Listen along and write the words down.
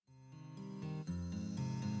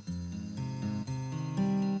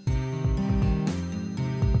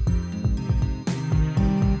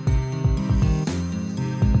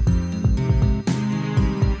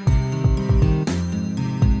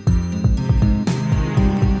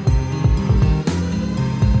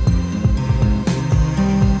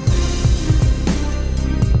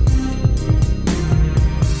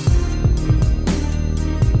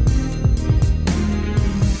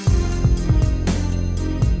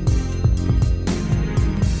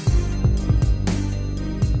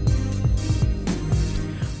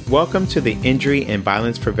Welcome to the Injury and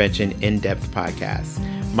Violence Prevention In-Depth podcast.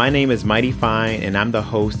 My name is Mighty Fine, and I'm the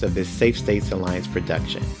host of this Safe States Alliance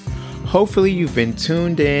production. Hopefully you've been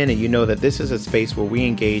tuned in and you know that this is a space where we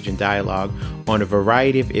engage in dialogue on a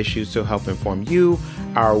variety of issues to help inform you,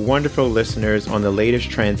 our wonderful listeners, on the latest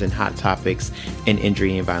trends and hot topics in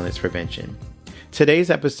injury and violence prevention. Today's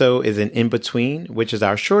episode is an in-between, which is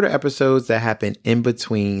our shorter episodes that happen in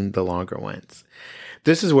between the longer ones.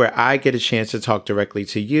 This is where I get a chance to talk directly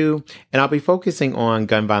to you, and I'll be focusing on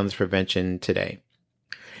gun violence prevention today.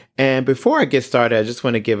 And before I get started, I just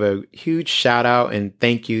want to give a huge shout out and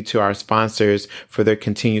thank you to our sponsors for their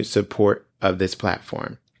continued support of this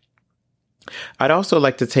platform. I'd also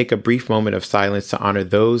like to take a brief moment of silence to honor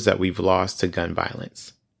those that we've lost to gun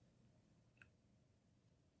violence.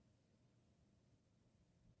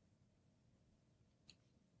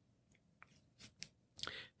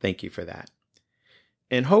 Thank you for that.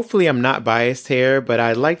 And hopefully I'm not biased here, but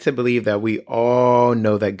I like to believe that we all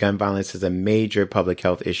know that gun violence is a major public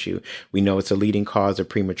health issue. We know it's a leading cause of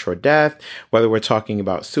premature death, whether we're talking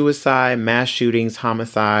about suicide, mass shootings,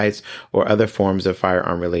 homicides, or other forms of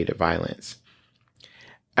firearm-related violence.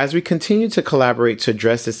 As we continue to collaborate to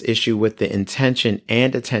address this issue with the intention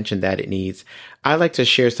and attention that it needs, I'd like to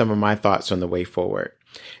share some of my thoughts on the way forward.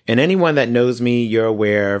 And anyone that knows me, you're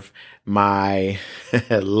aware of my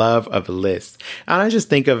love of lists. And I just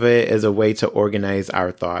think of it as a way to organize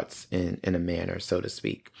our thoughts in a manner, so to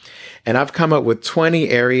speak. And I've come up with 20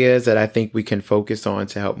 areas that I think we can focus on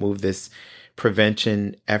to help move this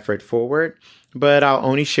prevention effort forward. But I'll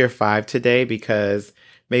only share 5 today because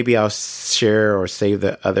maybe I'll share or save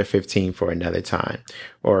the other 15 for another time,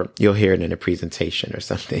 or you'll hear it in a presentation or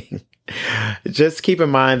something. Just keep in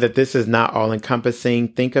mind that this is not all encompassing.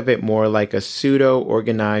 Think of it more like a pseudo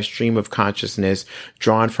organized stream of consciousness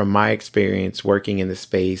drawn from my experience working in the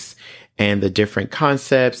space and the different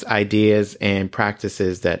concepts, ideas, and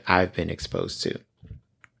practices that I've been exposed to.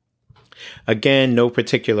 Again, no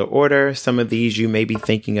particular order. Some of these you may be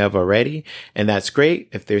thinking of already, and that's great.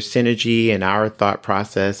 If there's synergy in our thought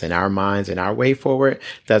process and our minds and our way forward,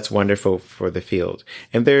 that's wonderful for the field.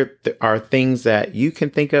 And there are things that you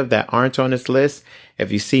can think of that aren't on this list.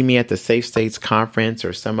 If you see me at the Safe States Conference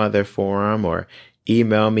or some other forum, or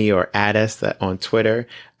email me or add us on Twitter,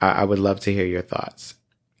 I would love to hear your thoughts.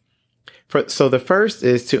 So the first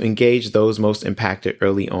is to engage those most impacted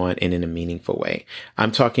early on and in a meaningful way.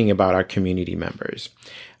 I'm talking about our community members.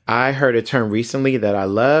 I heard a term recently that I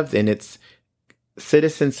loved, and it's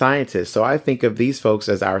citizen scientists. So I think of these folks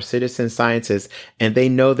as our citizen scientists, and they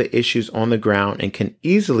know the issues on the ground and can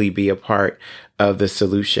easily be a part of the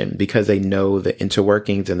solution because they know the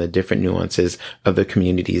interworkings and the different nuances of the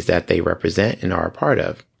communities that they represent and are a part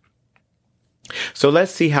of. So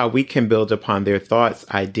let's see how we can build upon their thoughts,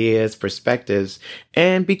 ideas, perspectives,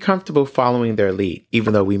 and be comfortable following their lead,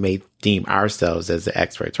 even though we may deem ourselves as the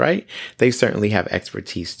experts, right? They certainly have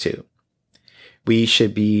expertise too. We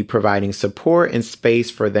should be providing support and space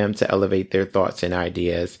for them to elevate their thoughts and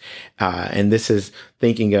ideas. And this is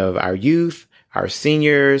thinking of our youth, our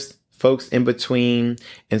seniors, folks in between,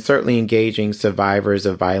 and certainly engaging survivors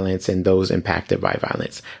of violence and those impacted by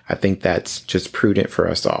violence. I think that's just prudent for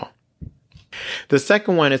us all. The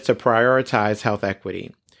second one is to prioritize health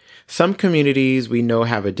equity. Some communities we know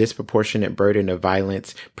have a disproportionate burden of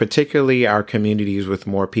violence, particularly our communities with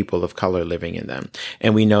more people of color living in them.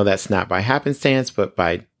 And we know that's not by happenstance, but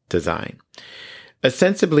by design.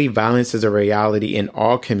 Ostensibly, violence is a reality in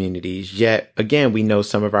all communities, yet again, we know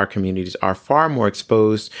some of our communities are far more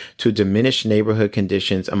exposed to diminished neighborhood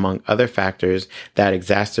conditions, among other factors that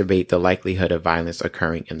exacerbate the likelihood of violence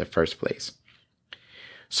occurring in the first place.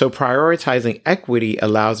 So prioritizing equity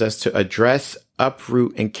allows us to address,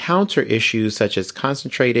 uproot, and counter issues such as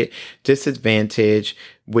concentrated disadvantage,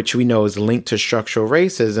 which we know is linked to structural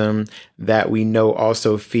racism, that we know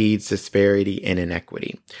also feeds disparity and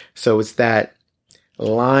inequity. So it's that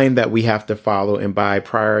line that we have to follow, and by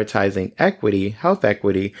prioritizing equity, health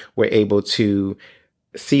equity, we're able to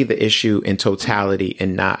see the issue in totality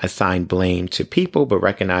and not assign blame to people, but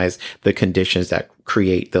recognize the conditions that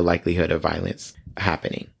create the likelihood of violence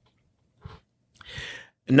happening.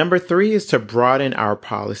 Number 3 is to broaden our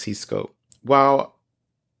policy scope. While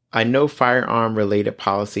I know firearm-related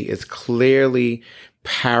policy is clearly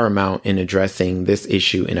paramount in addressing this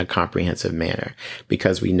issue in a comprehensive manner,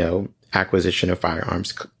 because we know acquisition of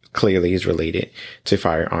firearms clearly is related to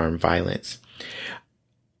firearm violence.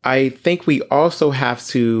 I think we also have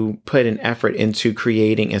to put an effort into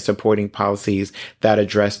creating and supporting policies that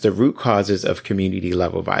address the root causes of community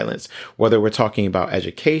level violence, whether we're talking about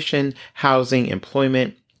education, housing,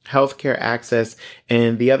 employment, healthcare access,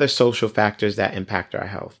 and the other social factors that impact our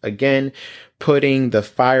health. Again, putting the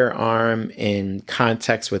firearm in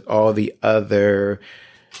context with all the other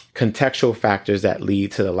contextual factors that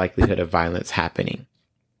lead to the likelihood of violence happening.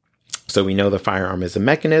 So we know the firearm is a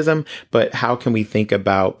mechanism, but how can we think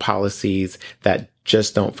about policies that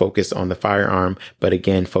just don't focus on the firearm, but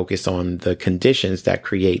again, focus on the conditions that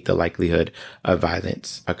create the likelihood of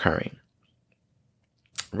violence occurring?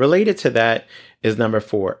 Related to that is number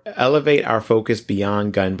 4, elevate our focus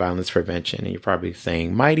beyond gun violence prevention. And you're probably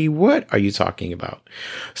saying, Mighty, what are you talking about?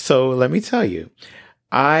 So let me tell you,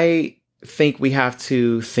 I think we have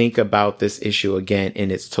to think about this issue again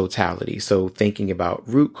in its totality. So thinking about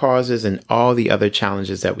root causes and all the other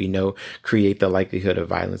challenges that we know create the likelihood of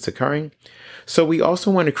violence occurring. So we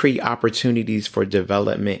also want to create opportunities for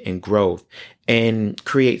development and growth and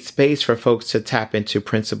create space for folks to tap into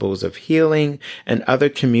principles of healing and other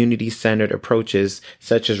community-centered approaches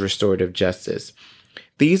such as restorative justice.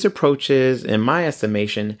 These approaches, in my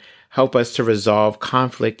estimation, help us to resolve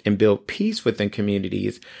conflict and build peace within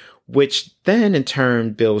communities, which then in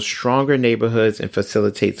turn builds stronger neighborhoods and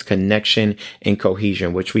facilitates connection and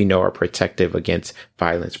cohesion, which we know are protective against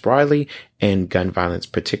violence broadly and gun violence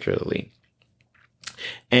particularly.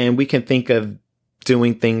 And we can think of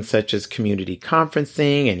doing things such as community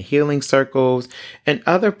conferencing and healing circles and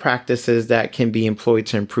other practices that can be employed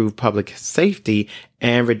to improve public safety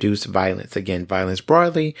and reduce violence. Again, violence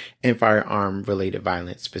broadly and firearm-related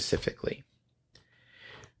violence specifically.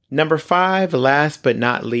 Number 5, last but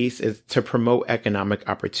not least, is to promote economic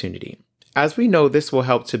opportunity. As we know, this will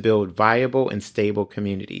help to build viable and stable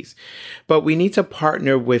communities, but we need to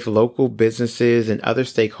partner with local businesses and other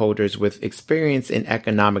stakeholders with experience in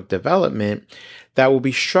economic development that will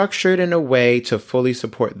be structured in a way to fully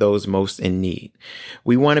support those most in need.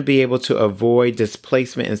 We want to be able to avoid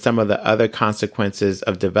displacement and some of the other consequences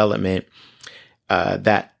of development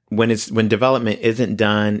that when development isn't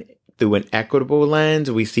done through an equitable lens,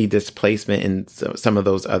 we see displacement and some of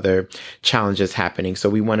those other challenges happening. So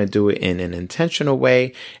we want to do it in an intentional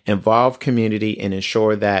way, involve community, and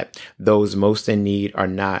ensure that those most in need are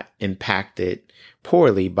not impacted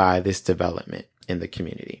poorly by this development in the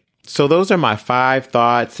community. So those are my 5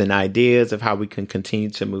 thoughts and ideas of how we can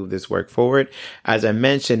continue to move this work forward. As I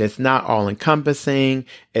mentioned, it's not all encompassing.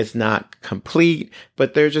 It's not complete,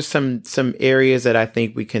 but there's just some areas that I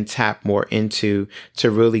think we can tap more into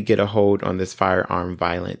to really get a hold on this firearm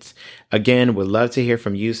violence. Again, would love to hear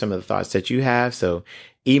from you, some of the thoughts that you have. So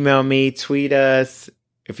email me, tweet us.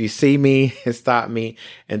 If you see me, stop me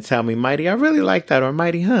and tell me, Mighty, I really like that, or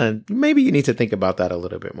Mighty, maybe you need to think about that a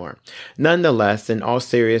little bit more. Nonetheless, in all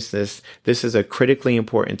seriousness, this is a critically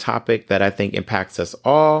important topic that I think impacts us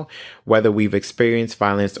all. Whether we've experienced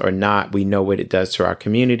violence or not, we know what it does to our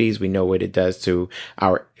communities. We know what it does to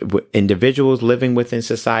our individuals living within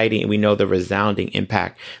society, and we know the resounding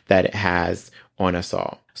impact that it has on us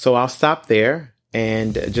all. So I'll stop there.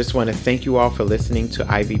 And just want to thank you all for listening to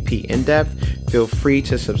IVP In-Depth. Feel free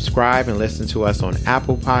to subscribe and listen to us on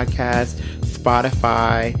Apple Podcasts,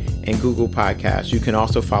 Spotify, and Google Podcasts. You can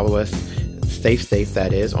also follow us, Safe States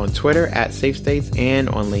that is, on Twitter at Safe States and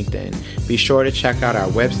on LinkedIn. Be sure to check out our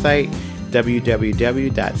website,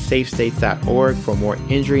 www.safestates.org, for more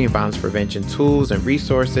injury and violence prevention tools and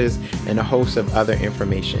resources and a host of other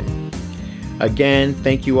information. Again,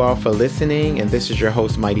 thank you all for listening, and this is your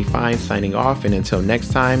host, Mighty Fine, signing off, and until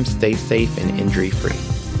next time, stay safe and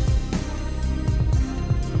injury-free.